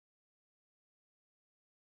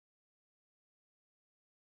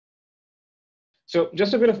So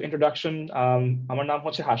just a bit of introduction. আমার নাম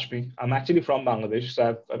হচ্ছে Hashmi. I'm actually from Bangladesh. So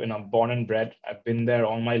I'm born and bred. I've been there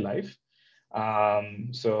all my life.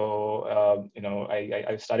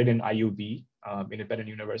 I studied in IUB, Independent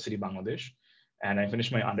University, Bangladesh, and I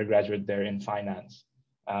finished my undergraduate there in finance.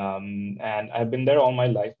 And I've been there all my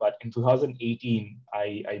life, but in 2018,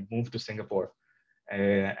 I moved to Singapore.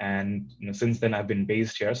 And since then, I've been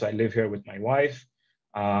based here. So I live here with my wife.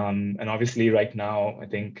 And obviously, right now, I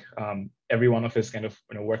think every one of us kind of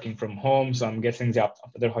working from home. So I'm guessing যে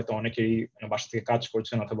আপনাদের হয়তো অনেকেই বাসা থেকে কাজ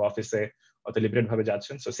করছেন অথবা অফিসে অত লিমিটেড ভাবে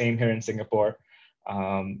যাচ্ছেন. So same here in Singapore.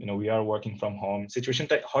 We are working from home.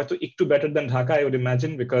 Situationটা হয়তো একটু better than Dhaka, I would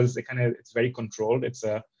imagine, because এখানে it's very controlled. It's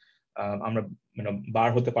a আমরা বার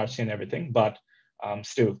হতে পারছি and everything, but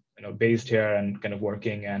still based here and kind of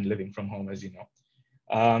working and living from home, as you know.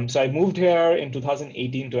 So I moved here in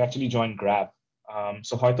 2018 to actually join Grab.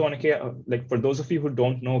 So like for those of you who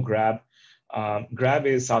don't know Grab, Grab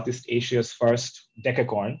is Southeast Asia's first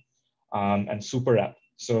decacorn and super app.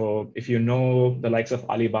 So if you know the likes of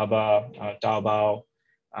Alibaba, Taobao,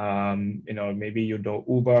 maybe you know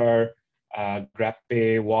Uber,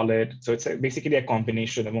 GrabPay, Wallet. So it's basically a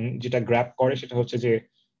combination. এবং যেটা Grab করে সেটা হচ্ছে যে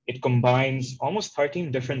it combines almost 13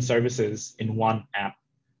 different services in one app.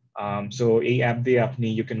 So a app দিয়ে আপনি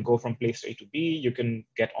you can go from place A to B, you can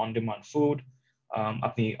get on-demand food,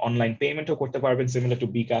 আপনি online paymentও করতে পারবেন similar to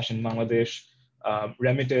bKash in Bangladesh,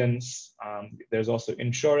 remittance, there's also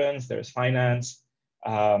insurance, there's finance,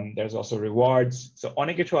 there's also rewards. So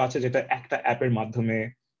অনেক কিছু আছে যেটা একটা অ্যাপের মাধ্যমে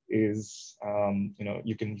is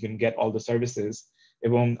you can get all the services.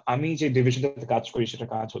 এবং আমি যে ডিভিশনটাতে কাজ করি সেটা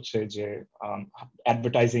কাজ হচ্ছে যে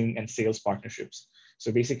advertising and sales partnerships. So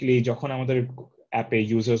basically যখন আমাদের অ্যাপে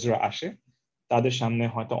ইউজার্সরা আসে তাদের সামনে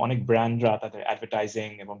হয়তো অনেক ব্র্যান্ডরা তাদের অ্যাডভার্টাইজিং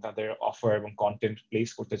এবং তাদের অফার এবং কন্টেন্ট প্লেস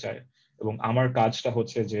করতে চায় এবং আমার কাজটা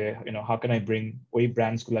হচ্ছে যে how can I bring ওই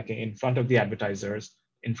ব্র্যান্ডস গুলাকে in front of the advertisers,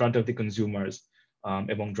 in front of the consumers,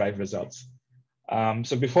 এবং drive results.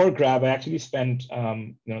 So before Grab, I actually spent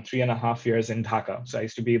 3.5 years in Dhaka. So I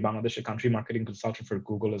used to be Bangladesh country marketing consultant for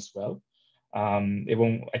Google as well.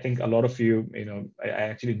 I think a lot of you, I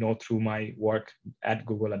actually know through my work at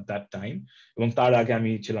Google at that time. এবং তার আগে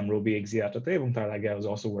আমি ছিলাম Robi Exiataতে এবং তার আগে I was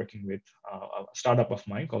also working with a startup of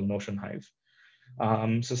mine called Notion Hive.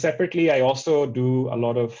 So separately, I also do a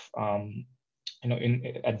lot of in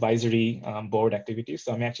advisory board activities. So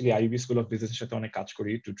I'm actually IUB School of Business সাথে অনেক কাজ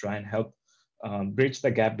করি to try and help bridge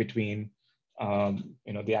the gap between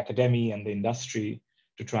the academy and the industry,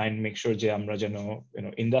 to try and make sure যে আমরা যেন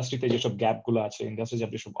ইন্ডাস্ট্রিতে যেসব gap গুলো আছে, ইন্ডাস্ট্রিতে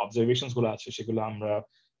যেসব অবজারভেশনস গুলো আছে সেগুলো আমরা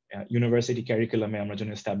ইউনিভার্সিটি ক্যারিকুলামে আমরা যেন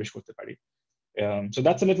এস্টাবলিশ করতে পারি. So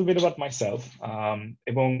that's a little bit about myself.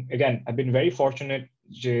 এবং again, I've been very fortunate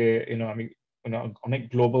যে আমি অনেক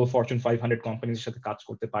গ্লোবাল ফরচুন 500 কোম্পানিজ সাথে কাজ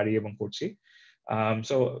করতে পারি এবং করছি.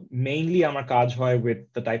 So mainly আমার কাজ হয় with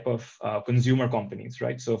the type of consumer companies,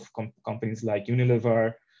 right? So companies like Unilever,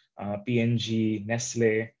 P&G,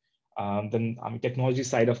 Nestle. Then technology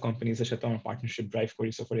side of companies এর সাথে আমার partnership drive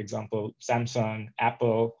করি. So for example, Samsung,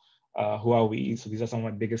 Apple, Huawei. So these are some of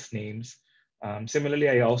my biggest names. Similarly,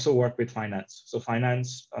 I also work with finance. So finance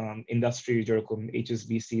industry, যেরকম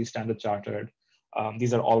HSBC, Standard Chartered,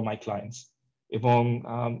 these are all my clients. এবং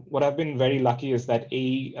what I've been very lucky is that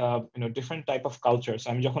different type of culture. So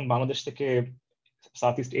আমি যখন বাংলাদেশ থেকে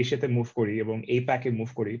south-east এশিয়াতে move করি এবং APAC এ move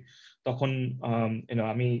করি তখন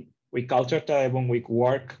আমি ওই কালচারটা এবং ওই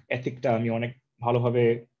ওয়ার্ক এথিকটা আমি অনেক ভালোভাবে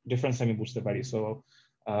ডিফারেন্স আমি বুঝতে পারি. So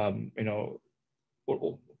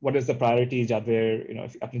what is the priority যাদের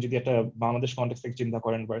আপনি যদি একটা বাংলাদেশ কনটেক্সট থেকে চিন্তা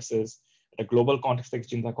করেন ভার্সেস একটা গ্লোবাল কনটেক্সট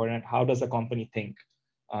থেকে চিন্তা করেন, how does the company think,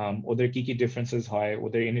 ওদের কি কি ডিফারেন্সেস হয়,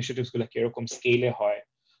 ওদের ইনিশিয়েটিভস গুলো কিরকম স্কেলে হয়,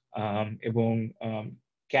 এবং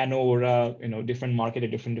কেন ওরা ডিফারেন্ট মার্কেটে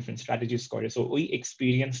ডিফারেন্ট স্ট্র্যাটেজিস করে. সো ওই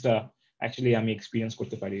এক্সপিরিয়েন্সটা অ্যাকচুয়ালি আমি এক্সপিরিয়েন্স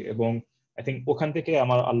করতে পারি এবং I think ওখান থেকে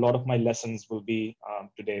আমার a lot of my lessons will be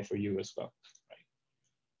today for you as well. Right?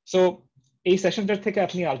 So এই সেশনটার থেকে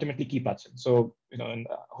আপনি আলটিমেটলি কি পাচ্ছেন? So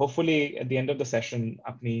hopefully at the end of the session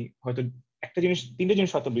আপনি হয়তো তিনটা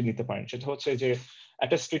জিনিস হয়তো নিতে পারেন. সেটা হচ্ছে যে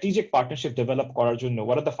একটা স্ট্র্যাটেজিক পার্টনারশিপ ডেভেলপ করার জন্য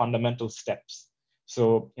what are the fundamental steps? So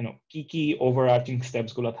কি overarching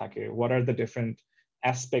steps গুলো থাকে, what are the different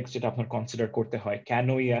aspects যেটা আপনার কনসিডার করতে হয়, কেন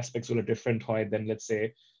এই aspects গুলো ডিফারেন্ট হয় than let's say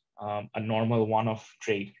a normal one-off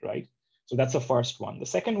trade, right? So that's the first one.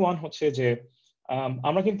 The second one হচ্ছে যে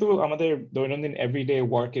আমরা কিন্তু আমাদের দৈনন্দিন everyday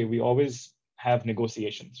work we always have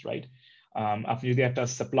negotiations, right? আপনি যদি একটা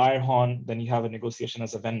supplier হন, then you have a negotiation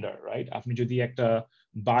as a vendor, right? আপনি যদি একটা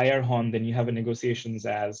buyer হন, then you have a negotiations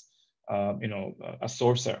as a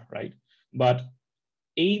sourcer, right? But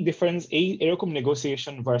এই difference, এরকম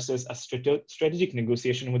negotiation versus a strategic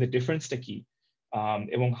negotiation with a difference টা কি?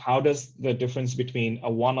 এবং how does the difference between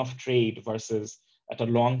a one-off trade versus at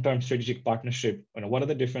a long-term strategic partnership, what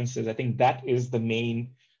are the differences? I think that is the main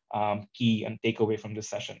key and takeaway from this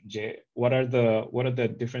session. What are the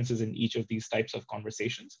differences in each of these types of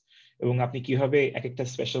conversations? এবং আপনি কিভাবে এক একটা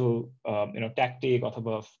special tactic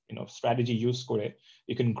অথবা strategy use করে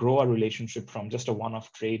you can grow a relationship from just a one-off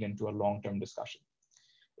trade into a long-term discussion.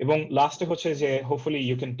 এবং লাস্টে হচ্ছে যে hopefully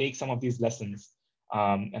you can take some of these lessons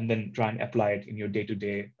and then try and apply it in your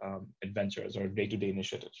day-to-day adventures or day-to-day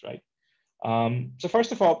initiatives, right? So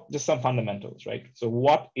first of all, just some fundamentals, right? So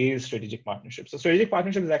what is strategic partnership? So strategic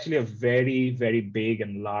partnership is actually a very, very big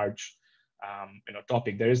and large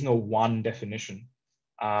topic. There is no one definition.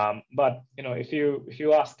 But if you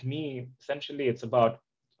ask me, essentially it's about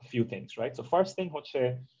a few things, right? So first thing,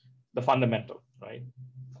 the fundamental, right?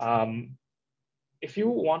 If you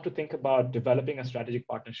want to think about developing a strategic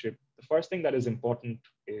partnership, the first thing that is important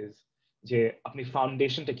is যে আপনি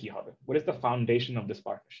foundationটা কি হবে? What is the foundation of this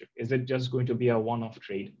partnership? Is it just going to be a one-off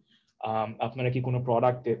trade? আপনারা কি কোনো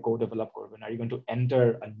product co-develop করবেন? Are you going to enter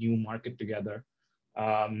a new market together?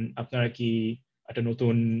 আপনারা কি একটা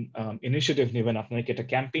নতুন initiative নেবেন? আপনারা কি একটা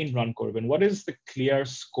campaign run করবেন? What is the clear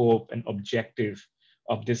scope and objective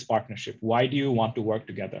of this partnership? Why do you want to work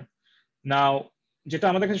together? Now, যেটা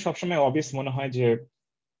আমাদের কাছে সবসময় obvious মনে হয় যে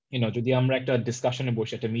যদি আমরা একটা ডিসকাশনে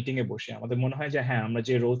বসে একটা মিটিং এ বসে আমাদের মনে হয় যে হ্যাঁ আমরা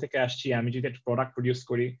যে রোল থেকে আসছি আমি যদি একটা প্রোডাক্ট প্রডিউস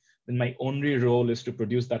করি then my only role is to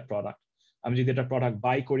produce that product. আমি যদি একটা প্রোডাক্ট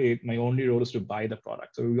বাই করি my only role is to buy the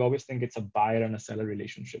product. So we always think it's a buyer and a seller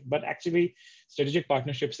relationship, but actually strategic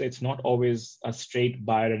partnerships, it's not always a straight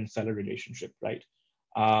buyer and seller relationship, right?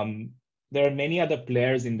 There are many other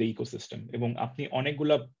players in the ecosystem এবং আপনি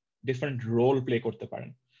অনেকগুলা different role play করতে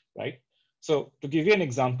পারেন, right? So to give you an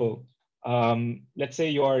example, let's say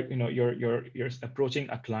you're approaching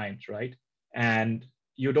a client, right? And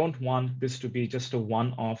you don't want this to be just a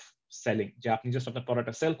one-off selling. যে আপনি just আপনার product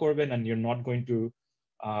sell করবেন and you're not going to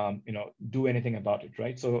do anything about it,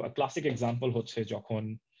 right? So a classic example হচ্ছে যখন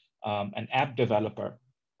an app developer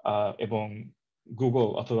এবং Google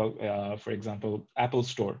অথবা for example Apple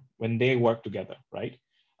Store, when they work together, right?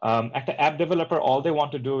 একটা app developer, all they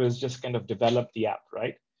want to do is just kind of develop the app,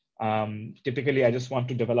 right? Typically, I just want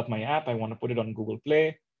to develop my app. I want to put it on Google Play.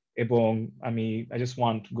 I just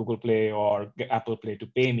want Google Play or Apple Play to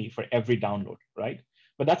pay me for every download, right?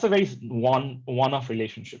 But that's a very one-off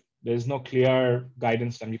relationship. There's no clear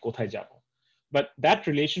guidance on kothay jabo. But that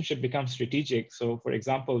relationship becomes strategic. So, for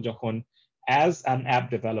example, যখন as an app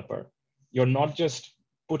developer, you're not just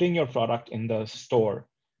putting your product in the store,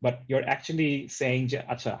 but you're actually saying,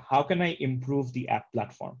 acha, how can I improve the app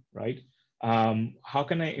platform, right? How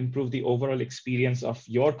can I improve the overall experience of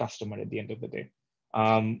your customer at the end of the day?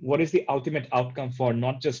 What is the ultimate outcome for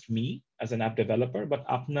not just me as an app developer, but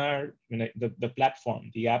apnar, the platform,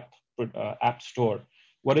 the app store?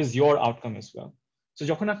 What is your outcome as well? So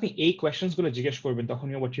যখন আপনি এই questions গুলো জিজ্ঞেস করবেন তখন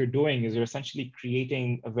what you're doing is you're essentially creating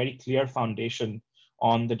a very clear foundation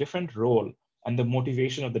on the different role and the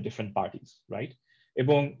motivation of the different parties, right?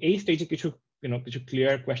 এবং এই stage কিছু কিছু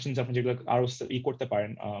clear questions আপনি যেগুলো আরো করতে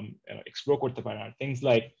পারেন, explore করতে পারেন, are things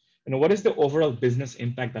like what is the overall business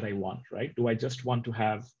impact that I want, right? Do I just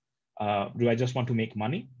want to make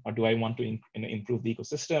money, or do I want to improve the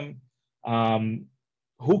ecosystem?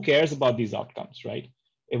 Who cares about these outcomes, right?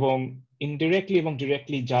 এবং indirectly এবং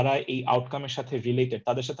directly যারা এই outcome এর সাথে related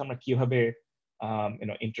তাদের সাথে আমরা কিভাবে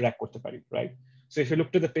interact করতে পারি, right? So if you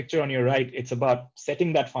look to the picture on your right, it's about setting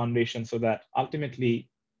that foundation so that ultimately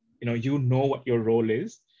you know what your role is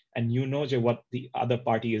and you know what the other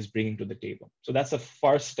party is bringing to the table. So that's the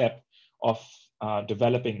first step of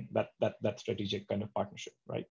developing that strategic kind of partnership, right?